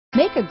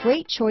Make a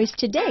great choice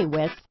today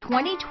with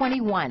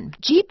 2021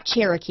 Jeep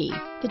Cherokee.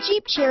 The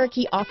Jeep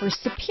Cherokee offers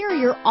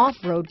superior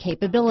off-road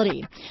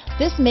capability.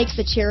 This makes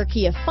the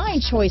Cherokee a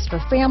fine choice for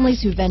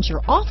families who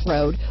venture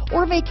off-road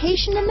or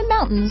vacation in the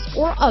mountains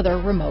or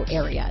other remote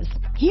areas.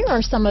 Here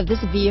are some of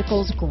this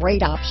vehicle's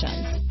great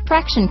options: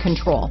 traction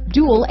control,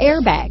 dual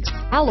airbags,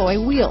 alloy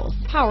wheels,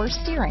 power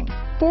steering,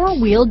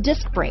 four-wheel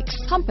disc brakes,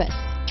 compass,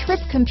 trip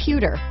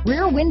computer,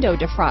 rear window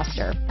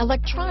defroster,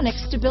 electronic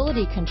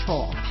stability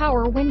control,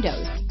 power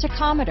windows,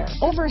 tachometer,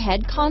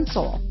 overhead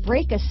console,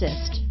 brake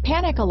assist,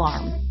 panic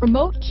alarm,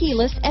 remote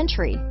keyless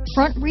entry,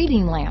 front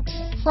reading lamps,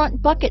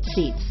 front bucket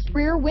seats,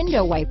 rear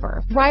window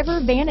wiper,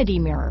 driver vanity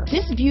mirror.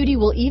 This beauty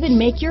will even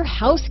make your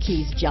house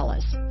keys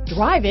jealous.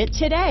 Drive it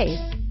today.